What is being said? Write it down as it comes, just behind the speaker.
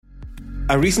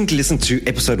I recently listened to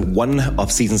episode 1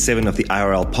 of season 7 of the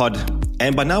IRL pod,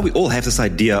 and by now we all have this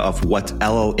idea of what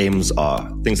LLMs are.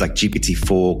 Things like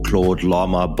GPT-4, Claude,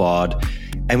 Llama, Bard,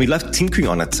 and we love tinkering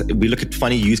on it. We look at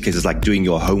funny use cases like doing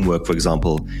your homework, for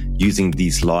example, using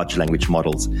these large language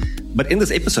models. But in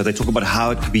this episode, they talk about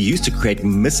how it could be used to create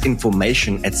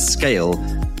misinformation at scale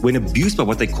when abused by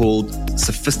what they called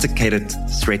sophisticated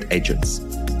threat agents.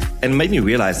 And it made me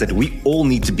realize that we all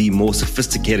need to be more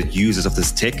sophisticated users of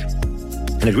this tech.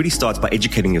 And it really starts by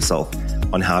educating yourself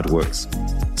on how it works.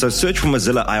 So search for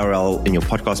Mozilla IRL in your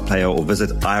podcast player or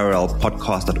visit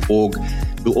irlpodcast.org.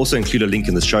 We'll also include a link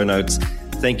in the show notes.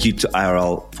 Thank you to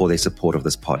IRL for their support of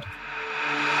this pod.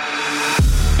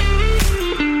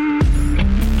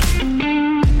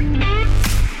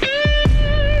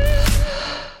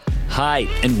 Hi,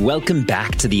 and welcome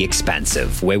back to The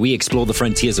Expansive, where we explore the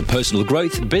frontiers of personal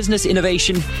growth, business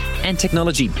innovation, and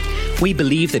technology. We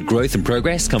believe that growth and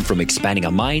progress come from expanding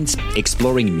our minds,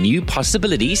 exploring new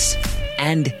possibilities,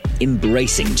 and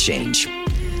embracing change.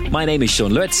 My name is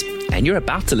Sean Lutz, and you're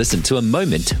about to listen to a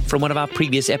moment from one of our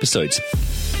previous episodes.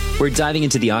 We're diving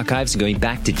into the archives and going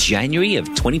back to January of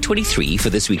 2023 for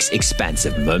this week's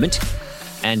Expansive moment.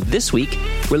 And this week,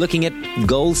 we're looking at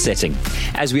goal setting.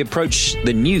 As we approach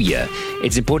the new year,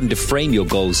 it's important to frame your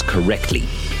goals correctly.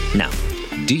 Now,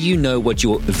 do you know what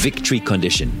your victory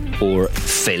condition or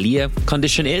failure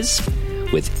condition is?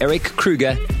 With Eric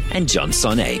Kruger and John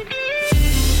Sonnet.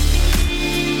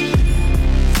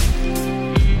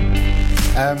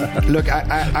 Look,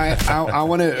 I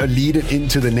want to lead it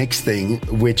into the next thing,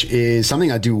 which is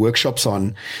something I do workshops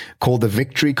on called the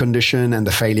victory condition and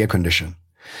the failure condition.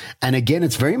 And again,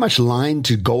 it's very much aligned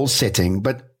to goal setting,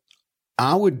 but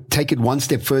I would take it one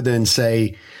step further and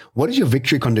say, what is your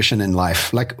victory condition in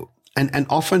life? And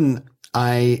often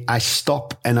I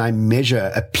stop and I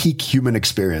measure a peak human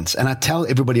experience. And I tell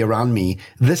everybody around me,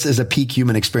 this is a peak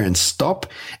human experience. Stop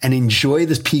and enjoy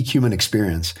this peak human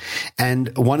experience.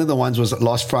 And one of the ones was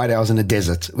last Friday, I was in a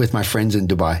desert with my friends in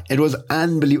Dubai. It was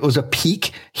unbelievable. It was a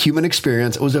peak human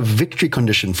experience. It was a victory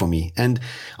condition for me. And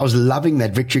I was loving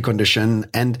that victory condition.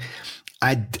 And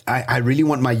I really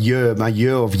want my year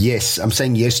of yes. I'm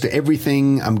saying yes to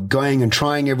everything. I'm going and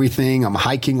trying everything. I'm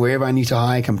hiking wherever I need to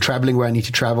hike. I'm traveling where I need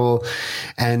to travel.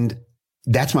 And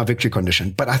that's my victory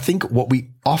condition. But I think what we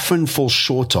often fall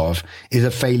short of is a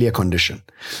failure condition.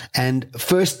 And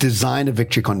first design a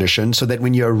victory condition so that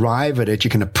when you arrive at it,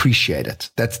 you can appreciate it.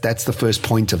 That's the first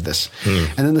point of this.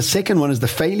 And then the second one is the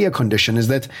failure condition, is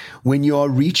that when you're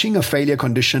reaching a failure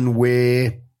condition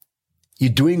where you're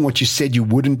doing what you said you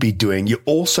wouldn't be doing, you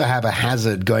also have a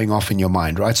hazard going off in your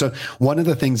mind, right? So one of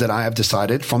the things that I have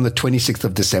decided from the 26th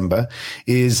of December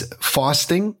is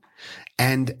fasting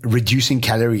and reducing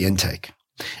calorie intake.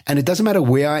 And it doesn't matter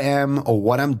where I am or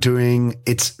what I'm doing.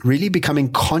 It's really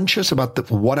becoming conscious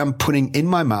about what I'm putting in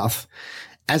my mouth,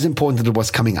 as important as what's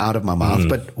coming out of my mouth.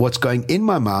 But what's going in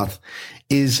my mouth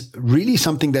is really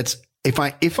something that's, if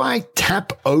I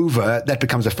tap over, that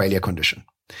becomes a failure condition.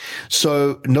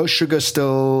 So no sugar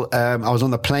still. I was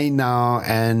on the plane now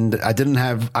and I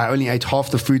only ate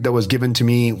half the food that was given to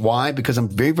me. Why? Because I'm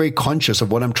very, very conscious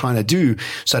of what I'm trying to do.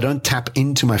 So I don't tap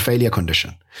into my failure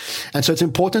condition. And so it's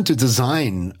important to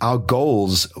design our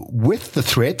goals with the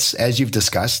threats, as you've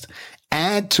discussed,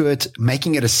 add to it,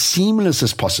 making it as seamless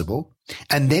as possible,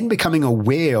 and then becoming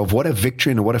aware of what a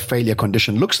victory and what a failure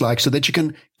condition looks like so that you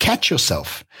can catch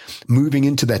yourself moving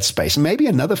into that space. Maybe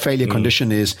another failure condition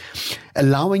is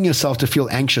allowing yourself to feel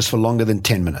anxious for longer than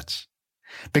 10 minutes.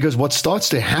 Because what starts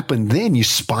to happen then, you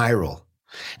spiral.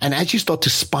 And as you start to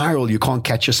spiral, you can't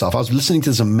catch yourself. I was listening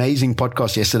to this amazing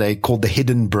podcast yesterday called The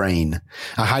Hidden Brain.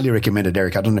 I highly recommend it,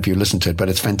 Eric. I don't know if you listened to it, but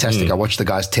it's fantastic. I watched the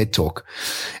guy's TED Talk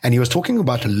and he was talking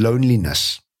about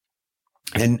loneliness.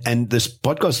 And this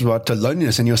podcast is about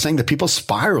loneliness. And you're saying that people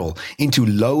spiral into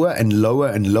lower and lower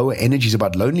and lower energies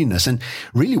about loneliness. And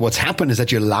really what's happened is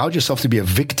that you allowed yourself to be a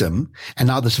victim. And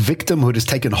now this victimhood has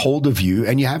taken hold of you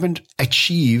and you haven't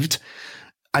achieved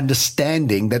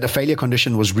understanding that a failure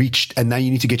condition was reached and now you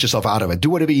need to get yourself out of it. Do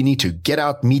whatever you need to. Get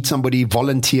out, meet somebody,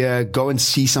 volunteer, go and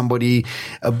see somebody,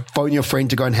 phone your friend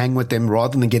to go and hang with them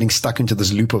rather than getting stuck into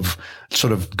this loop of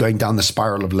sort of going down the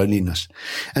spiral of loneliness.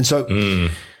 And so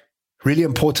really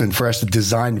important for us to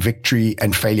design victory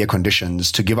and failure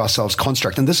conditions to give ourselves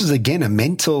construct. And this is again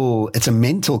it's a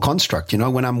mental construct. You know,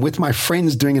 when I'm with my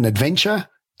friends doing an adventure,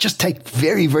 just take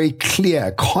very, very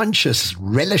clear, conscious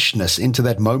relishness into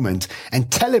that moment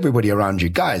and tell everybody around you,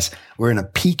 guys, we're in a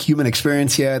peak human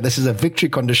experience here. This is a victory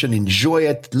condition. Enjoy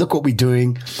it. Look what we're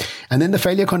doing. And then the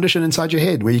failure condition inside your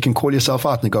head where you can call yourself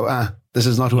out and go, this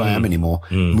is not who I am anymore.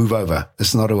 Move over. This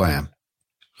is not who I am.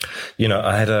 You know,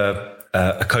 I had a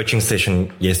a coaching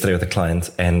session yesterday with a client,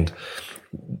 and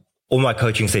all my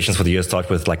coaching sessions for the year start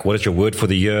with like, what is your word for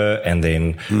the year? And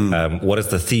then, what is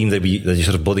the theme that you're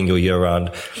sort of building your year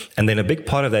around? And then a big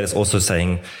part of that is also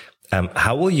saying,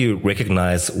 how will you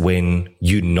recognize when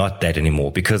you're not that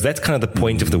anymore? Because that's kind of the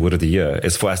point of the word of the year,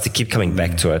 is for us to keep coming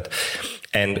back to it.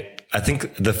 And I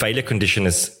think the failure condition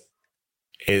is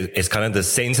kind of the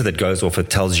sensor that goes off. It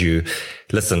tells you,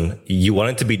 listen, you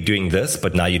wanted to be doing this,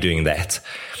 but now you're doing that.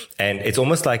 And it's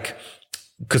almost like,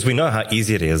 because we know how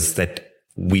easy it is that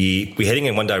we're heading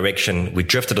in one direction, we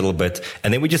drift a little bit,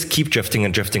 and then we just keep drifting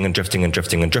and drifting and drifting and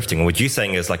drifting and drifting. And what you're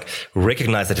saying is like,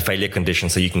 recognize that failure condition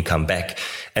so you can come back.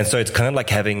 And so it's kind of like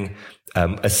having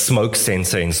a smoke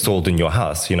sensor installed in your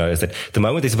house, is that the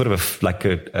moment there's a bit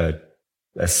of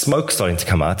a smoke starting to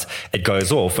come out, it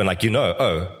goes off, and like,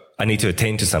 I need to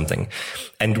attend to something.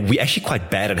 And we're actually quite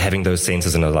bad at having those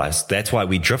sensors in our lives. That's why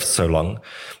we drift so long.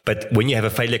 But when you have a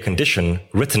failure condition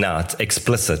written out,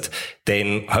 explicit,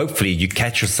 then hopefully you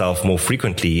catch yourself more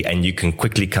frequently and you can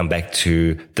quickly come back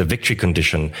to the victory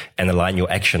condition and align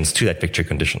your actions to that victory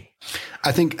condition.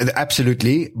 I think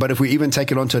absolutely. But if we even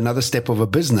take it on to another step of a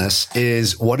business,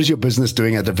 is what is your business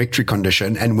doing at the victory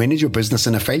condition? And when is your business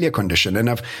in a failure condition? And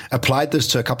I've applied this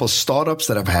to a couple of startups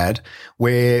that I've had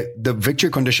where the victory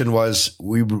condition was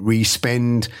we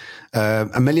spend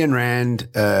R1 million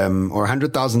or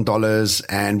 $100,000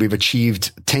 and we've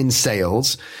achieved 10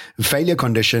 sales. Failure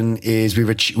condition is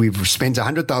we've spent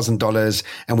 $100,000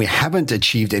 and we haven't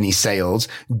achieved any sales.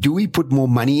 Do we put more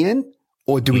money in?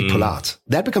 Or do we pull out?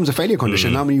 That becomes a failure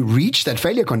condition. Now, when you reach that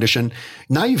failure condition,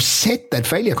 now you've set that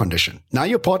failure condition. Now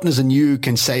your partners and you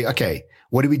can say, okay,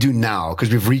 what do we do now? Because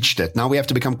we've reached it. Now we have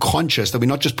to become conscious that we're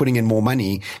not just putting in more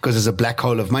money because there's a black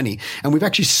hole of money. And we've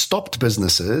actually stopped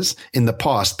businesses in the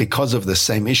past because of the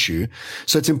same issue.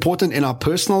 So it's important in our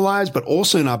personal lives, but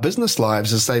also in our business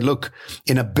lives to say, look,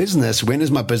 in a business, when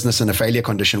is my business in a failure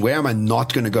condition? Where am I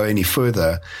not going to go any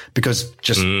further because it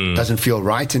just doesn't feel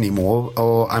right anymore?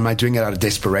 Or am I doing it out of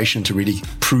desperation to really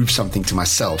prove something to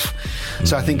myself?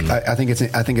 So I think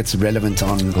it's relevant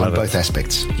on both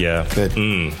aspects. Yeah. Good.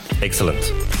 Excellent.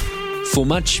 For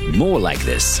much more like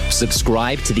this,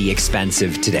 subscribe to The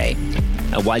Expansive today.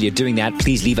 And while you're doing that,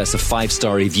 please leave us a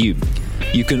 5-star review.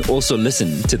 You can also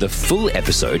listen to the full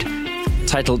episode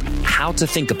titled How to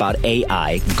Think About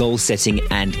AI, Goal Setting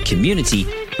and Community,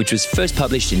 which was first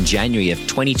published in January of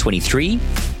 2023,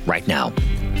 right now.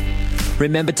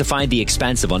 Remember to find The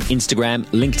Expansive on Instagram,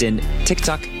 LinkedIn,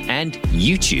 TikTok, and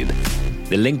YouTube.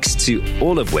 The links to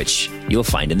all of which you'll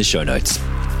find in the show notes.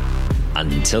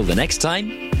 Until the next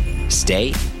time,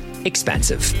 stay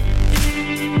expansive.